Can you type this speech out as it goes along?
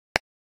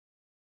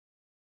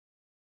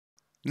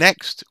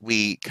Next,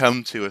 we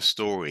come to a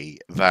story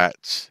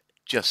that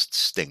just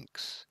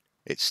stinks.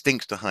 It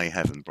stinks to high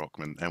heaven,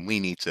 Brockman, and we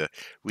need to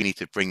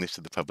bring this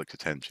to the public's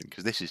attention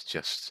because this is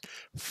just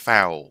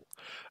foul,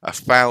 a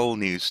foul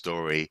news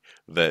story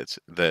that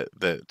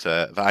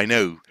I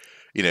know,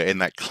 in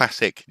that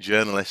classic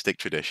journalistic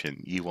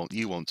tradition, you want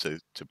to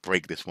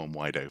break this one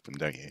wide open,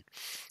 don't you?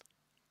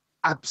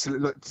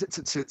 Absolutely. Look,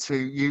 to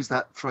use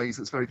that phrase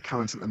that's very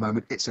current at the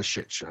moment, it's a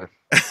shit show.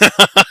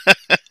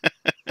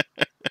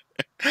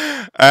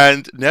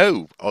 And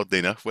no, oddly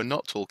enough, we're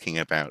not talking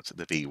about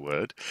the V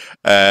word.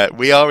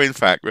 We are, in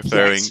fact,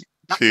 Yet. referring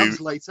That to comes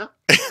later.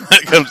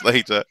 that comes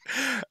later.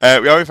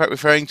 We are, in fact,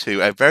 referring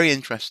to a very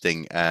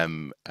interesting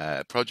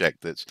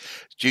project that's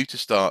due to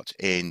start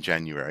in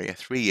January, a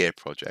 3-year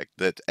project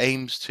that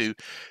aims to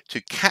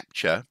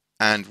capture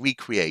and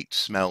recreate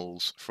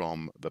smells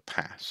from the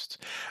past.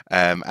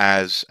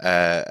 As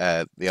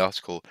the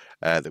article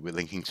that we're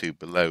linking to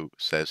below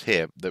says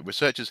here, that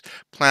researchers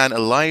plan a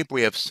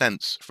library of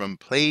scents from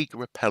plague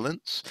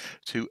repellents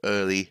to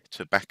early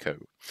tobacco.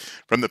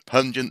 From the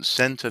pungent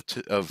scent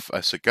of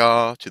a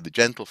cigar to the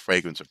gentle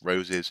fragrance of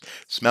roses,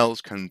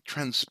 smells can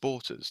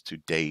transport us to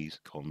days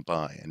gone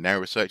by. And now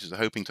researchers are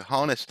hoping to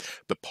harness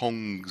the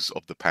pongs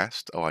of the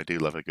past. Oh, I do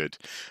love a good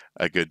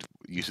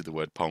use of the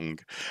word pong,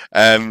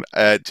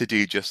 to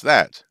do just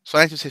that.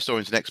 Scientists,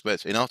 historians, and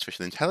experts in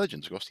artificial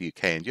intelligence across the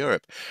UK and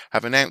Europe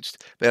have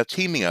announced they are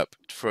teaming up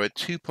for a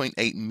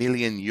 2.8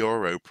 million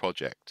euro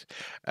project,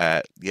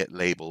 yet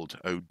labelled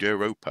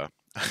Odeuropa.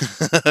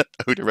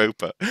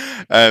 Odeuropa,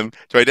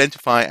 to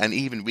identify and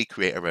even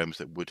recreate aromas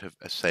that would have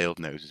assailed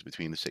noses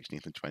between the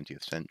 16th and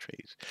 20th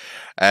centuries.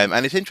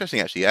 And it's interesting,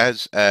 actually,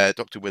 as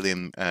Dr.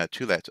 William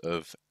Toulet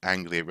of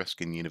Anglia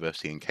Ruskin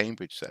University in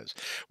Cambridge says,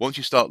 once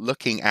you start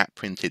looking at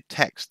printed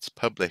texts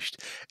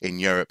published in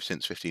Europe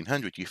since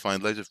 1500, you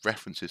find loads of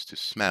references to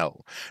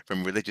smell,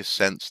 from religious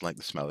scents like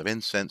the smell of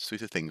incense through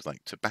to things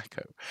like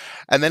tobacco.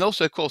 And then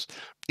also, of course,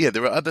 yeah,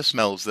 there are other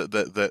smells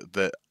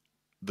that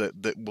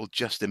will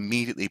just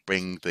immediately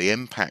bring the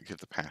impact of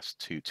the past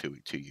to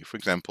you. For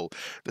example,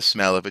 the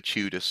smell of a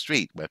Tudor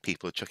street where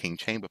people are chucking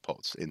chamber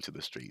pots into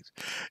the street.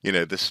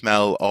 The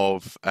smell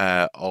of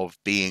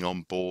being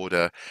on board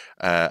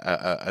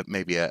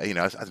maybe I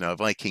don't know, a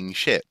Viking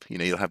ship.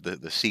 You'll have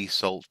the sea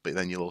salt, but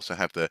then you'll also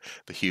have the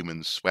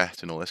human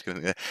sweat and all this kind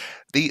of thing.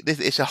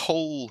 It's a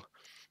whole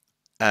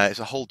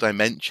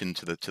dimension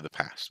to the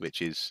past,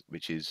 which is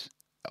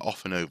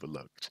often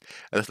overlooked.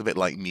 A little bit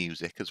like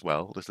music as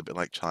well, a little bit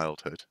like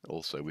childhood.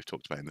 Also, we've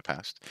talked about in the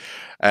past.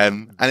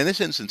 And in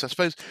this instance, I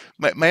suppose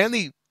my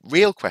only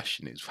real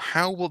question is,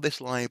 how will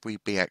this library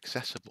be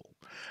accessible?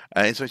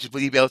 In so much as,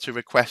 will you be able to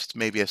request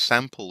maybe a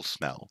sample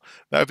smell?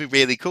 That would be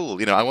really cool.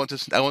 I want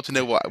to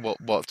know what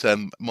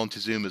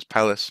Montezuma's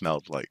palace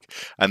smelled like,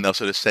 and they'll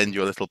sort of send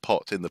you a little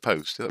pot in the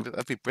post.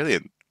 That'd be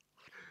brilliant.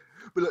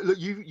 But look,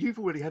 you've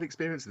already had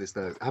experience of this,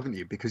 though, haven't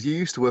you? Because you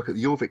used to work at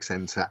the Jorvik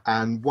Centre,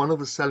 and one of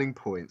the selling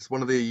points,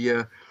 one of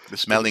The the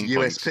smelling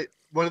points. USP,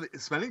 one of the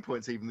smelling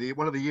points, even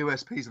one of the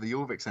USPs of the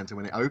Jorvik Centre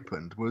when it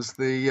opened was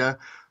the,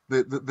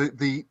 the the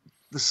the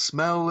the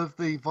smell of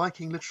the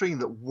Viking latrine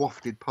that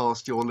wafted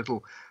past your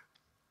little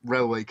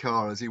railway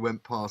car as you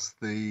went past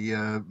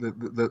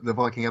the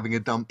Viking having a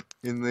dump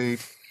in the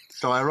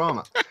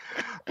diorama.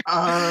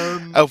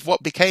 Um, Of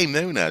what became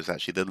known as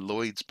actually the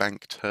Lloyd's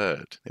Bank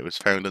turd. It was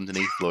found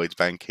underneath Lloyd's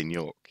Bank in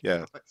York.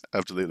 Yeah,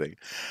 absolutely.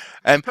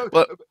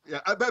 Well, Yeah,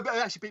 but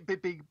actually,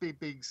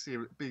 being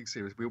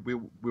serious,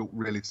 we'll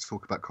really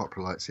talk about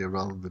coprolites here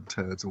rather than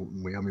turds,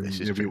 oughtn't we? I this mean,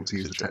 is we true. ought to This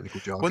use is the true. technical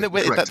Well, no, jargon, the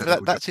wait, correct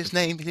technical that's his jargon.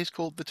 name. It is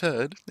called the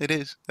turd. It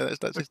is.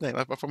 That's his name.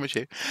 I promise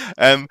you.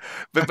 But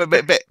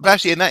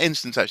actually, in that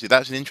instance, actually,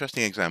 that's an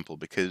interesting example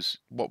because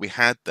what we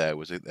had there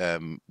was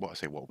what I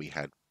say, what we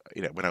had.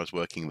 When I was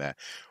working there,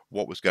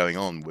 what was going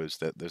on was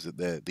that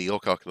the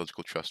York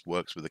Archaeological Trust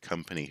works with a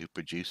company who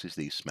produces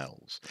these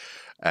smells,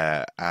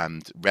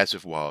 and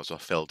reservoirs are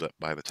filled up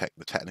by the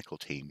technical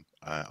team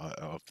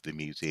of the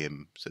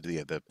museum. So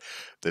the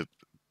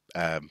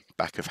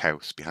back of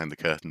house behind the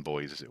curtain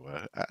boys, as it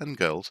were, and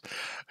girls,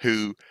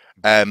 who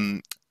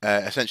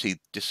essentially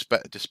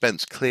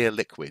dispense clear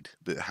liquid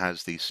that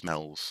has these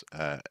smells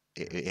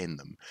in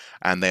them,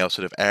 and they are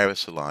sort of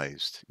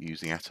aerosolized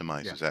using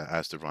Yeah, atomizers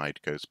as the ride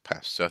goes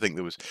past. So I think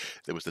there was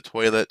the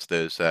toilet.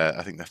 There's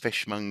I think the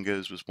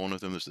fishmongers was one of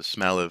them. There's the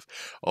smell of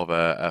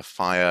a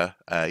fire,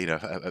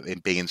 in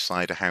being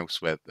inside a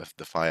house where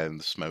the fire and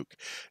the smoke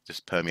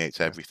just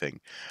permeates yeah. everything,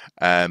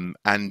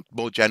 and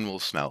more general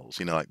smells,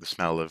 like the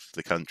smell of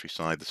the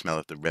countryside, the smell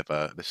of the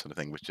river, this sort of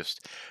thing, would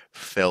just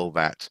fill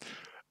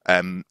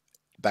um,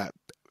 that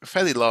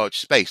fairly large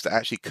space that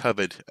actually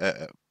covered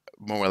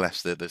more or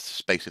less the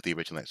space of the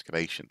original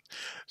excavation.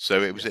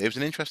 So it was Yeah. it was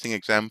an interesting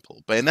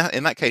example. But in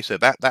that case, so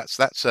that's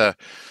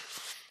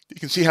you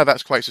can see how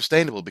that's quite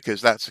sustainable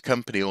because that's a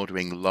company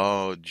ordering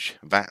large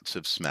vats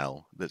of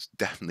smell that's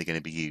definitely going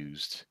to be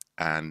used,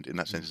 and in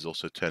that sense is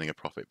also turning a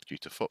profit due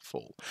to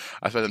footfall.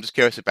 I suppose I'm just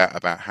curious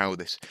about how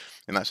this,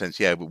 in that sense,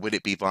 yeah, would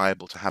it be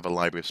viable to have a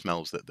library of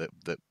smells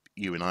that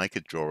you and I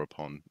could draw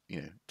upon,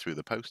 through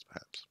the post,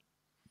 perhaps?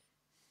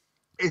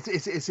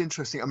 it's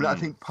interesting. I mean, I Mm,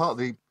 think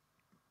partly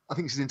I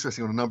think this is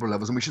interesting on a number of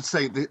levels, and we should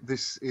say that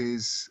this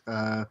is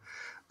the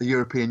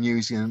European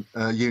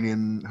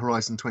Union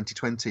Horizon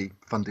 2020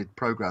 funded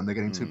program. They're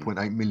getting mm,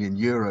 2.8 million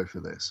euro for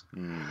this,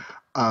 mm,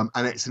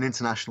 and it's an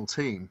international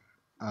team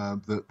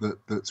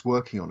that's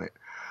working on it.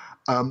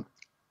 Um,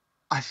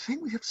 I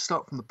think we have to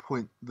start from the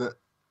point that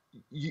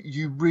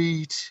you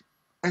read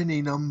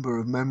any number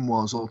of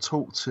memoirs or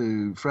talk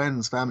to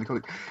friends, family,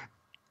 colleagues.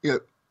 You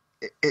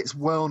know, it's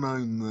well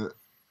known that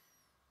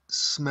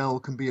smell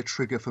can be a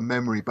trigger for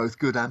memory, both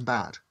good and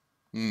bad.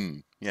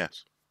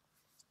 yes.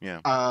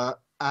 Yeah.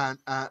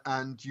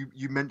 And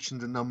you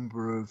mentioned a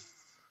number of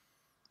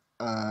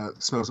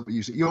smells that we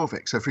use at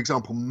Jorvik. So, for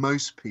example,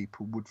 most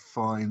people would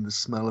find the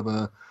smell of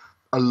a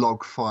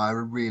log fire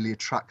a really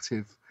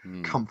attractive,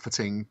 Mm,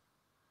 comforting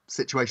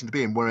situation to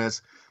be in,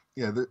 whereas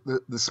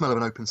the smell of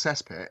an open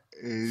cesspit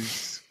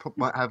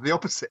might have the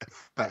opposite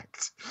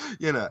effect.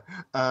 You know,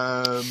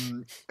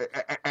 um,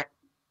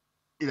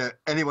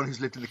 anyone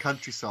who's lived in the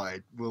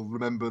countryside will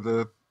remember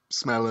the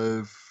smell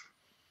of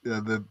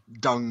the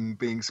dung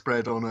being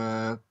spread on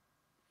a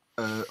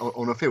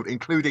field,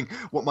 including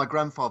what my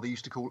grandfather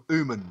used to call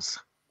umans.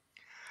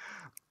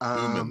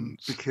 humans.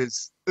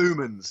 Because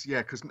umans,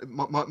 yeah, because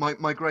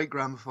my great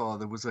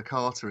grandfather was a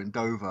carter in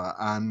Dover,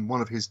 and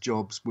one of his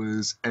jobs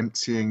was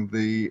emptying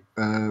the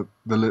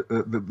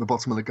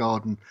bottom of the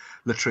garden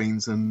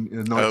latrines and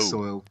night Oh,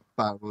 soil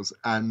barrels,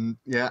 and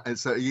yeah, and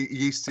so he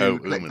used oh, to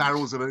collect humans.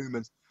 barrels of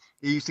umans.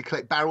 He used to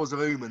collect barrels of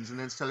umans and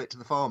then sell it to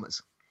the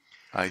farmers.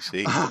 I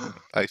see.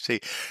 I see.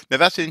 Now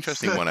that's an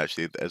interesting So one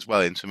actually as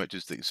well. In so much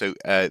as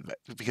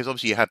because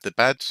obviously you have the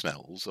bad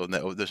smells, or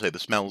say the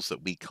smells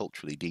that we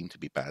culturally deem to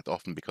be bad,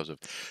 often because of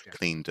yeah,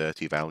 clean,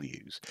 dirty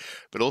values.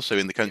 But also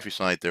in the yeah,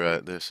 countryside,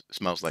 there's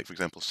smells like, for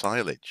example,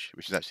 silage,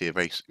 which is actually a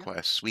yeah, quite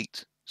a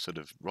sweet sort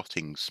of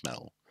rotting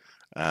smell.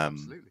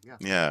 Um, absolutely, yeah,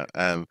 yeah,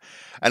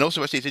 and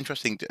also actually it's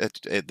interesting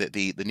that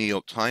the New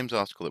York Times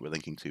article that we're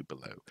linking to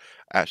below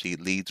actually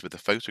leads with a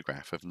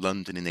photograph of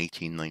London in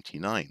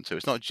 1899. So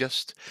it's not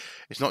just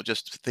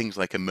things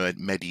like a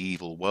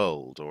medieval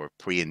world or a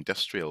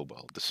pre-industrial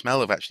world. The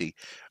smell of actually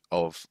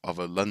of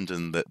a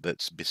London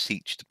that's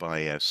besieged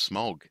by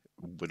smog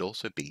would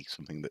also be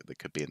something that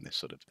could be in this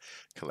sort of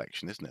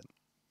collection, isn't it?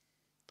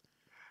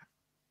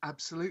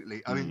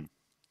 absolutely. Mm,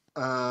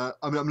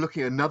 I'm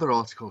looking at another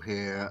article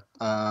here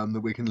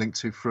that we can link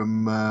to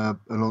from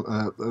an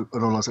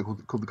online site called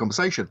The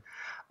Conversation.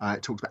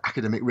 It talks about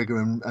academic rigor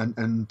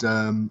and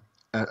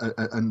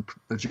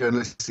a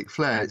journalistic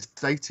flair. It's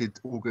dated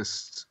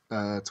August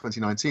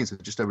 2019, so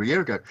just over a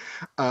year ago,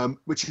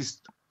 which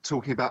is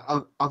talking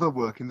about other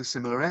work in the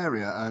similar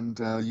area. And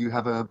you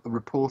have a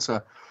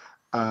reporter,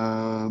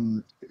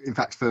 in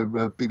fact, for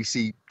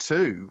BBC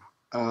Two.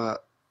 Uh,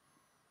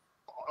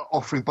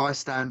 Offering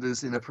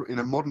bystanders in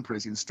a modern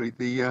Parisian street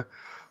the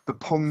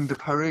Pont de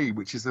Paris,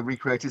 which is the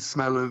recreated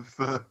smell of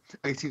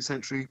 18th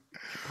century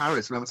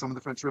Paris around the time of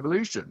the French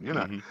Revolution.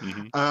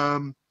 hmm.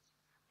 Um,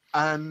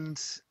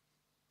 and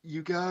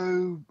you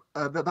go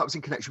that was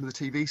in connection with the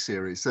TV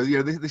series. So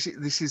this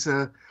is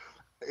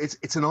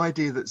it's an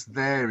idea that's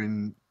there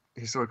in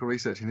historical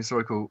research and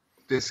historical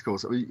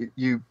discourse.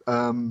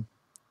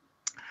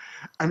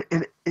 And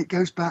it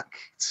goes back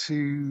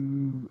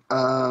to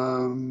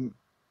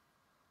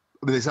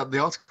the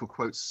article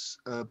quotes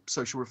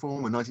social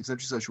reformer, 19th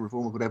century social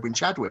reformer called Edwin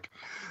Chadwick,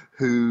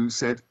 who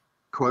said,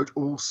 "quote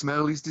All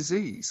smell is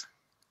disease."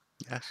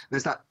 Yes.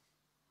 There's that.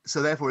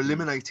 So therefore,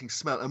 Mm, eliminating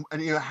smell,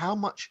 and how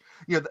much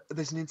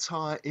there's an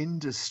entire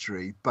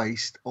industry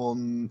based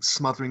on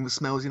smothering the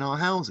smells in our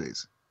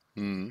houses.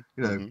 mm,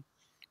 You know, hmm.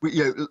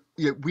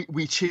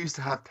 we choose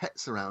to have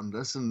pets around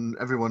us, and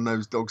everyone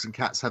knows dogs and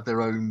cats have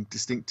their own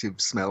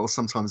distinctive smells,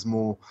 sometimes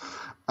more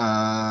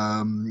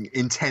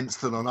intense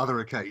than on other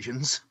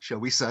occasions, shall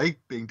we say,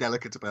 being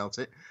delicate about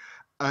it.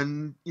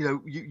 And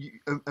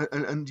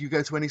and you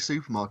go to any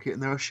supermarket,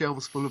 and there are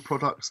shelves full of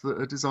products that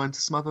are designed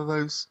to smother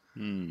those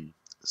Mm.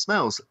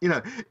 smells.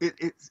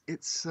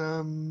 It's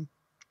and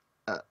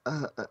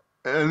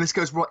this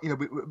goes right,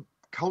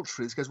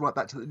 culturally, this goes right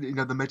back to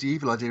the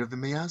medieval idea of the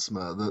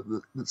miasma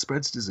that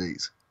spreads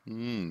disease.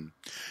 Mm.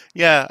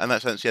 Yeah, and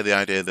that sense, yeah, the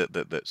idea that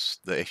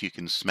if you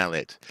can smell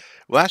it,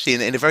 well, actually,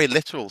 in a very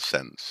literal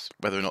sense,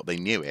 whether or not they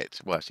knew it,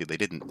 well, actually, they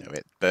didn't know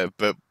it,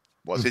 but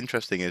what's Mm.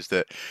 interesting is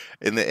that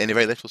in a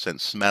very literal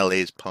sense, smell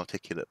is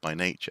particulate by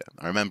nature.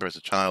 I remember as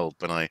a child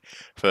when I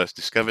first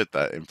discovered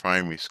that in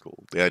primary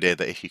school, the idea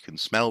that if you can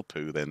smell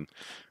poo, then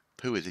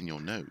poo is in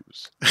your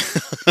nose.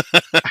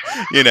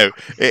 You know,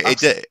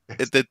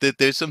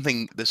 there's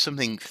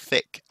something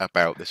thick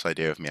about this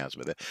idea of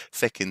miasma.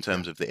 Thick in Yeah,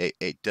 terms of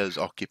it does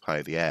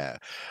occupy the air,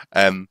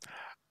 um,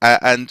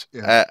 and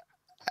yeah,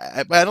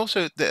 and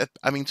also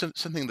I mean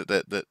something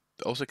that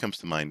also comes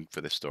to mind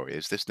for this story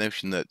is this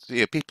notion that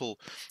people,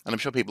 and I'm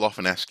sure people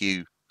often ask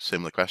you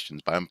similar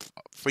questions, but I'm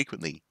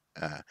frequently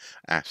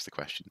asked the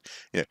question,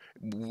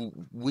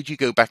 would you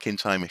go back in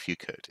time if you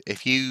could?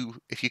 If you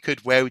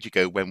could, where would you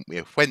go?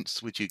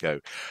 Whence would you go?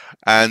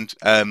 And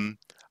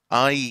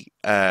I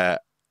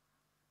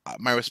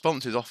my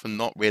response is often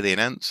not really an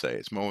answer.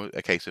 It's more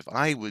a case of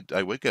I would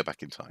go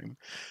back in time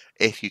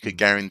if you could Mm,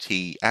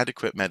 guarantee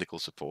adequate medical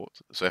support.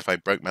 So if I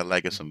broke my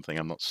leg or mm, something,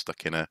 I'm not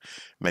stuck in a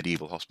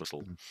medieval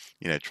hospital, mm.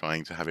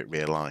 trying to have it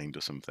realigned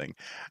or something.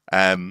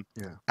 Um,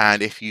 Yeah.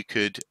 and if you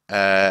could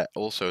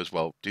also as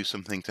well do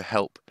something to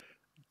help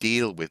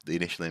deal with the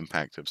initial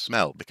impact of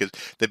smell, because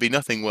there'd be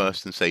nothing Mm,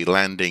 worse than say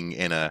landing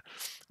in a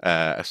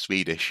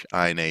Swedish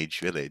Iron Age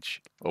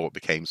village, or what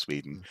became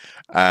Sweden,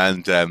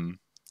 mm.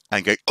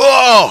 and going,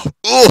 oh,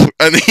 oh,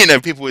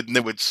 and people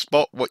would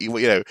spot what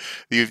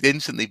you'd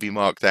instantly be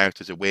marked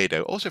out as a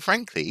weirdo. Also,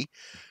 frankly,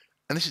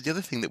 and this is the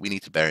other thing that we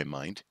need to bear in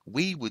mind,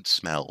 we would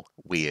smell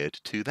weird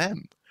to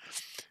them.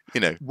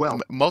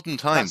 Well, Modern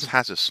that's times a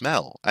has a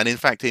smell, and in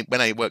fact,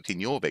 when I worked in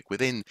Jorvik,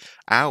 within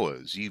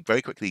hours, you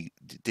very quickly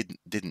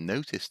didn't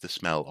notice the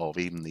smell of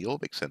even the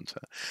Jorvik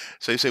Centre.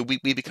 So we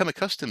become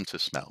accustomed to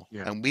smell,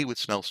 yeah. and we would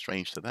smell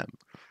strange to them.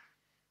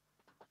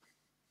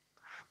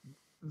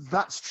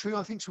 That's true.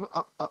 I think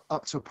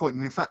up to a point.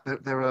 And in fact,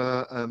 there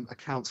are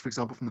accounts, for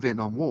example, from the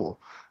Vietnam War,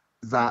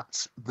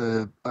 that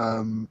the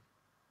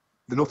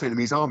North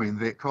Vietnamese army in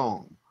Viet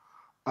Cong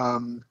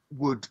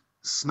would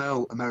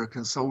smell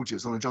American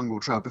soldiers on a jungle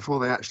trail before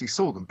they actually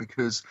saw them,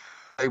 because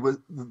they were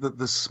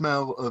the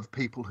smell of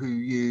people who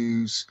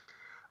use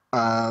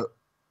uh,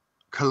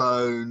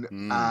 cologne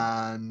Mm,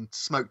 and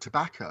smoke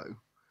tobacco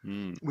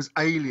mm, was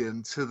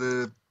alien to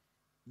the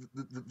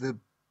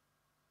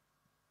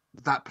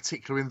that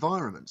particular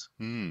environment.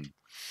 mm,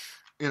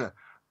 You know,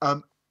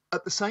 um,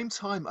 at the same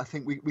time, I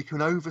think we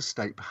can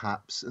overstate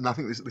perhaps, and I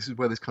think this is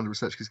where this kind of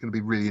research is going to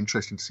be really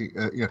interesting to see.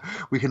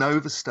 We can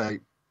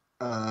overstate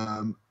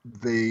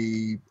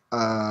the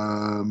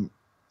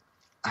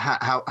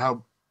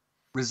how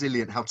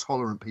resilient, how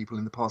tolerant people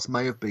in the past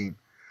may have been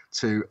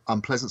to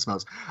unpleasant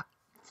smells.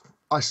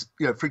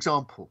 For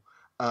example,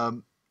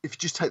 if you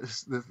just take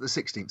the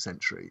 16th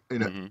century,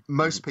 hmm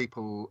hmm most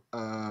people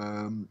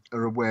are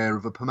aware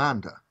of a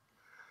pomander,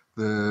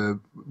 the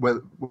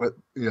whether,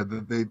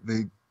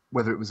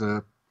 whether it was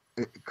a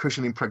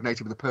cushion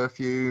impregnated with a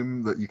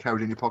perfume that you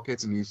carried in your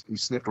pocket and you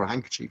sniffed, or a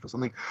handkerchief or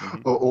something,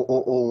 hmm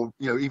or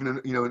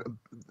even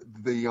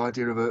the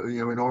idea of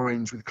an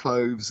orange with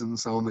cloves and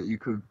so on that you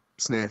could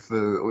sniff,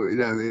 or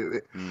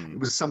it mm,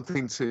 was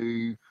something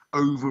to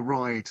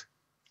override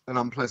an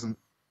unpleasant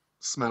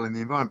smell in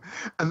the environment.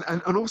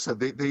 And also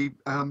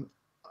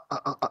uh,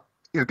 uh,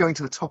 uh, going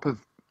to the top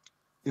of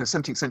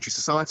 17th century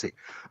society.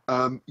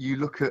 You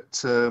look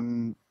at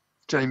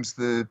James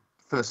the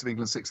First of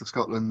England, Sixth of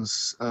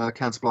Scotland's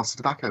counterblast of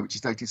tobacco, which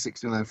is dated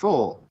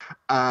 1604,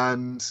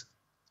 and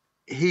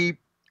he,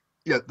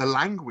 the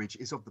language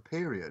is of the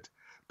period.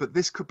 But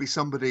this could be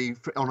somebody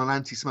on an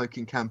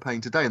anti-smoking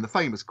campaign today. And the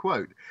famous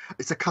quote: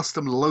 "It's a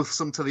custom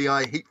loathsome to the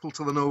eye, hateful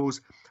to the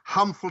nose,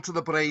 harmful to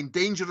the brain,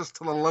 dangerous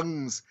to the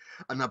lungs,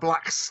 and a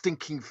black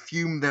stinking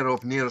fume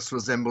thereof nearest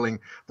resembling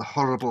the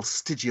horrible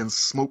Stygian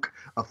smoke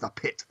of the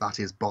pit that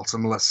is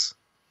bottomless."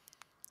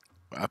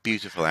 a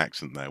beautiful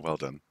accent there. Well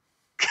done.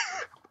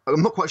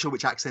 I'm not quite sure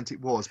which accent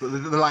it was, but the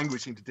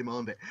language seemed to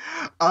demand it.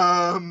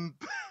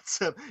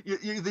 But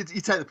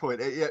you take the point.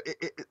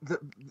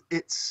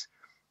 It's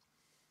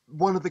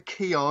one of the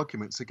key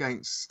arguments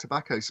against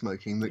tobacco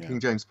smoking that Yeah, King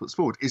James puts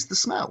forward is the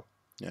smell.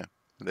 yeah.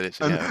 That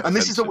it's And offensive.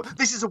 this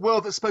is a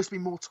world that's supposed to be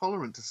more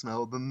tolerant to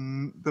smell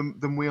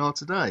than we are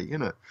today.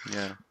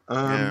 Yeah,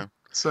 Um, yeah.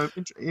 so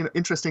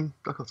interesting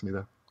dichotomy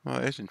there. Well,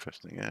 it is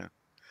interesting. Yeah.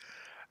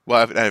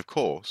 Well, and of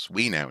course,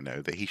 we now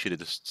know that he should have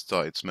just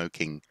started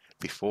smoking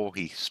before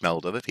he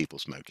smelled other people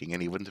smoking,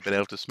 and he wouldn't have been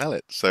able to smell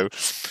it. So,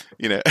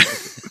 you know,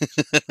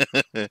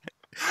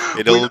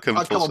 it all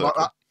comes full Come on,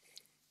 circle.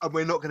 and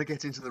we're not going to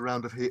get into the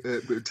round of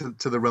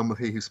to the realm of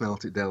he who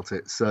smelt it dealt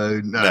it.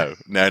 So no. No,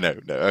 no, no,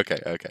 no. Okay,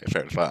 okay,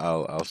 fair enough.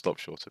 I'll stop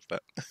short of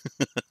that.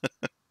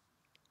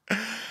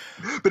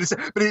 But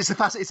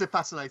it's a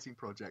fascinating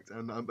project,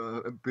 and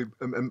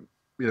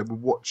we'll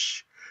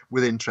watch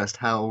with interest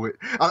how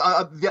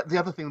the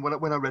other thing,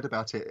 when I read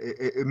about it,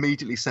 it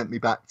immediately sent me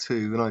back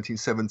to the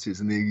 1970s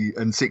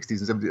and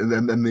 60s and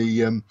 70s,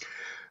 and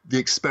the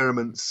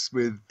experiments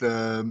with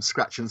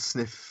scratch and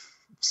sniff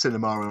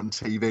cinema on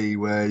TV,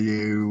 where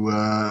you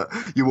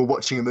were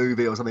watching a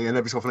movie or something, and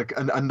every so often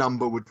a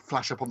number would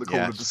flash up on the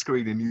corner of the Yes.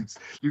 screen, and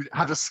you'd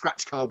have a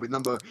scratch card with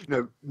number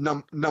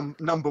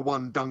number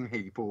one dung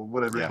heap, or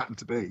whatever it Yeah. happened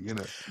to be.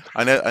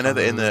 I know that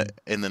in the Um,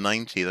 in the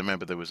 90s, I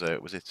remember there was it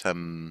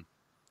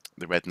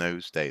the Red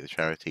Nose Day, the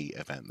charity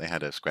event. They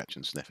had a scratch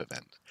and sniff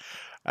event.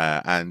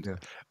 And yeah.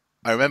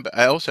 I remember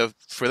I also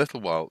for a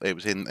little while it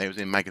was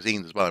in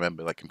magazines as well. I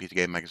remember like computer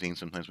game magazines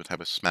sometimes would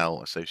have a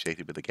smell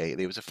associated with the game.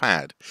 It was a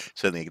fad,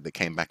 certainly that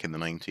came back in the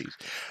 90s.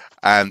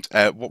 And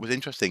what was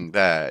interesting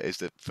there is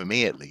that for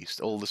me at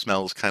least, all the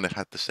smells kind of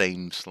had the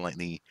same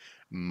slightly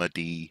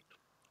muddy,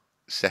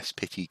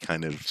 cesspitty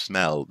kind of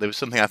smell. There was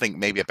something I think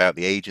maybe about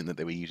the agent that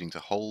they were using to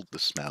hold the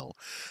smell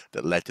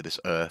that led to this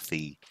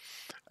earthy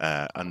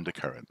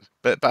undercurrent.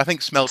 But I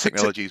think smell To,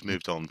 to, technology has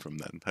moved on from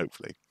then,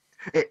 hopefully.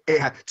 it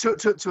had two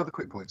other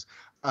quick points.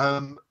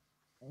 Um,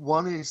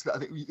 one is that I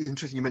think it's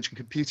interesting you mentioned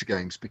computer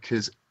games,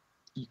 because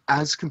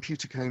as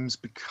computer games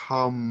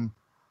become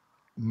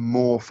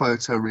more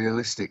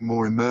photorealistic,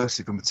 more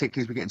immersive, and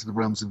particularly as we get into the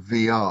realms of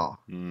VR,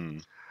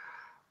 Mm.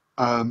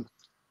 um,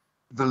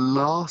 the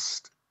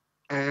last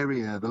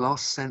the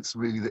last sense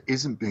really that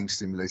isn't being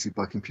stimulated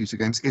by computer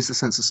games is the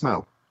sense of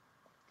smell.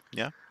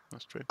 Yeah,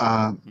 that's true.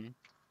 Um, Mm.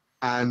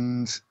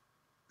 and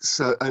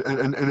so,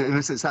 and in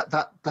a sense,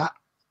 that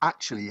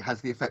actually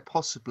has the effect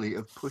possibly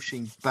of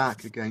pushing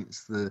back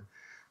against the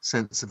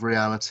sense of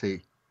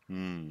reality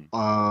Mm.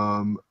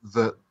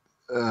 that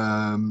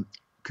um,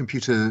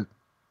 computer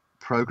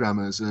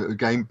programmers,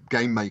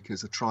 game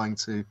makers, are trying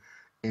to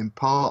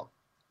impart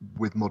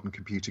with modern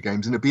computer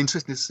games. And it'd be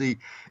interesting to see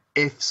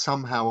if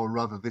somehow or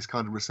other this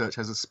kind of research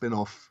has a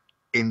spin-off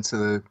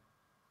into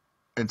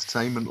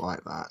entertainment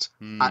like that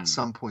at Mm.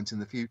 some point in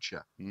the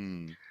future.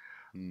 Mm.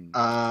 Mm.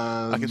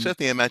 I can Um,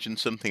 certainly imagine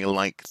something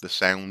like the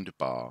sound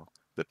bar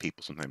that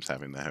people sometimes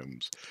have in their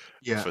homes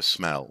yeah, for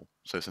smell.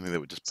 So something that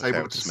would just so put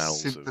able out to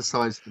smells of,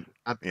 synthesize them.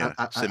 yeah,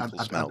 simple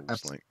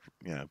smells like,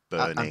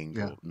 burning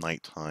Yeah, or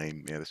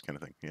nighttime, this kind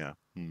of thing. Yeah.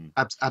 Mm.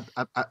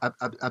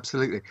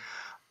 absolutely.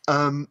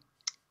 Um,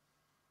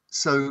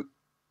 so,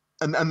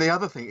 and the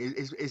other thing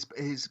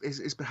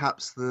is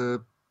perhaps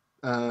the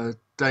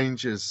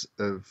dangers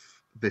of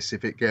this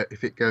if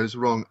it goes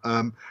wrong.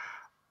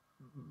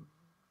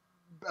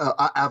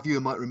 Our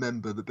viewer might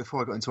remember that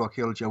before I got into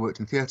archaeology, I worked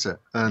in theatre,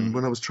 and Mm.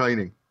 when I was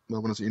training,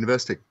 well, when I was at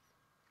university,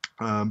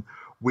 um,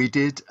 we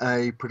did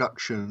a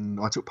production.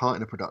 I took part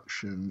in a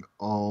production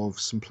of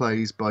some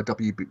plays by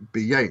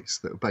W.B. Yeats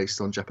that were based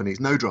on Japanese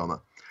no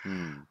drama,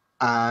 Mm.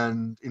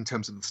 and in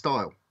terms of the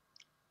style.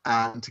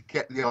 And to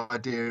get the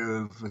idea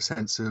of a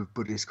sense of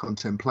Buddhist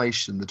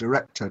contemplation, the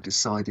director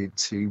decided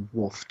to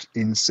waft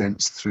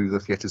incense through the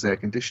theatre's air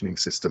conditioning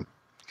system.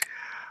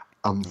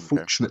 Okay.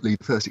 Unfortunately,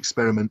 the first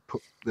experiment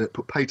put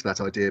pay to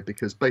that idea,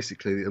 because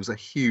basically there was a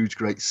huge,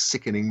 great,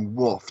 sickening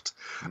waft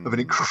of an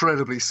Mm.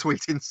 incredibly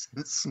sweet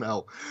incense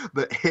smell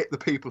that hit the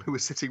people who were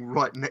sitting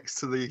right next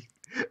to the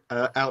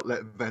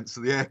outlet vents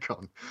of the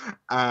aircon,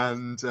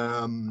 and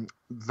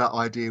that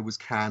idea was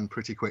canned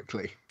pretty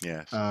quickly.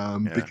 Yes. Yeah.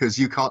 Because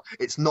you can't,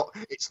 it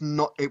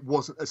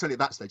wasn't, certainly at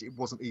that stage, it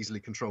wasn't easily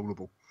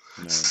controllable.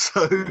 No.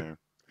 So, No.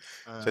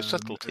 So um,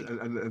 subtlety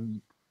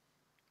and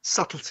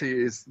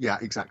subtlety is, yeah,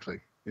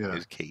 exactly. Yeah.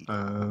 is key.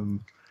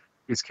 Um,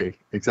 is key,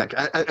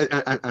 exactly,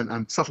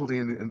 and subtlety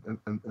and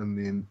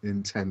the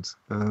intent.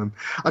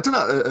 I don't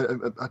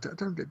know. I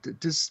don't.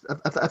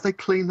 Have they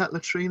cleaned that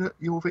latrine at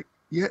Jorvik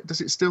yet?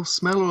 Does it still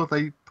smell, or have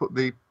they put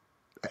the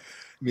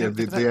No,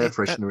 the air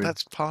freshener in?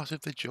 that's part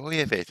of the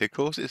joy of it. Of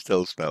course, it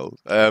still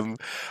smells. And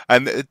I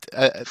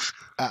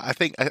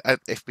think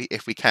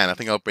if we can, I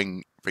think I'll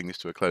bring this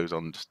to a close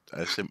on just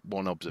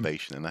one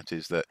observation, and that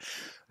is that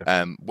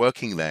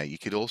working there, you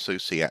could also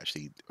see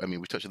actually. I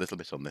mean, we touched a little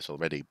bit on this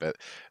already, but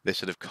this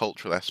sort of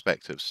cultural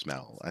aspect of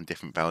smell and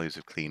different values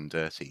of clean and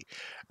dirty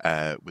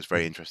was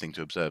very interesting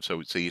to observe.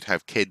 So you'd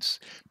have kids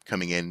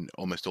coming in,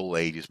 almost all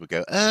ages would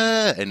go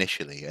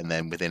initially, and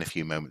then within a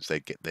few moments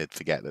they'd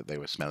forget that they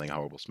were smelling a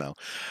horrible smell.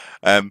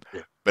 Um,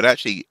 Yeah. but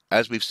actually,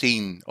 as we've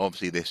seen,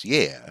 obviously this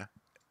year,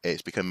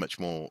 it's become much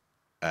more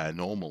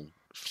normal,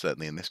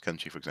 certainly in this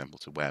country, for example,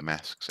 to wear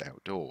masks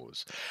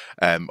outdoors.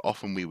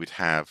 Often we would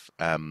have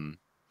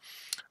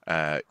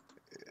uh,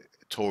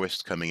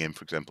 tourists coming in,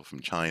 for example, from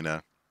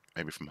China,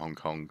 maybe from Hong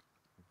Kong,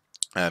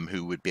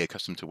 who would be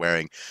accustomed to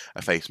wearing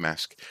a face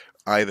mask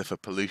either for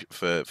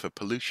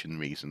pollution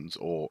reasons,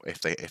 or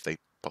if they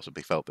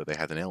possibly felt that they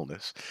had an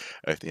illness,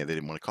 or if they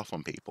didn't want to cough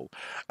on people.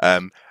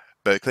 Um,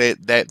 but clear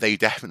they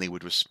definitely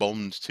would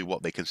respond to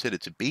what they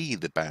considered to be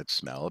the bad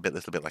smell,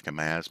 little bit like a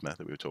miasma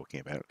that we were talking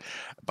about,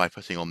 by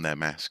putting on their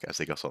mask as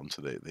they got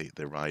onto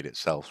the ride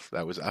itself.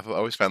 I've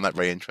always found that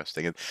very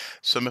interesting, and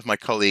some of my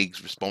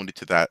colleagues responded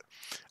to that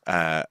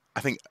I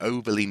think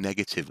overly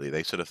negatively.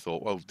 They sort of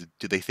thought, well,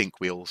 do they think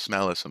we all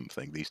smell or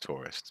something, these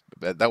tourists?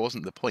 But that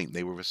wasn't the point.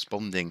 They were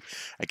responding,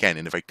 again,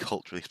 in a very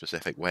culturally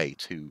specific way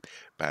to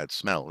bad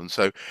smell. And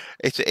so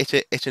it's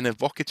an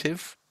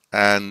evocative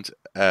and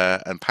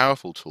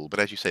powerful tool. But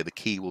as you say, the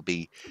key will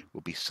be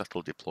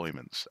subtle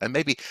deployments. And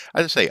maybe,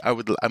 as I say,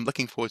 I'm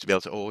looking forward to be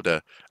able to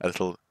order a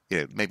little,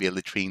 maybe a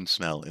latrine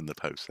smell in the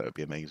post. That would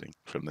be amazing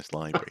from this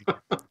library.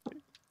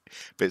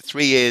 But in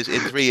 3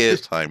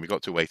 years' time, we've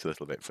got to wait a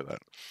little bit for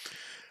that.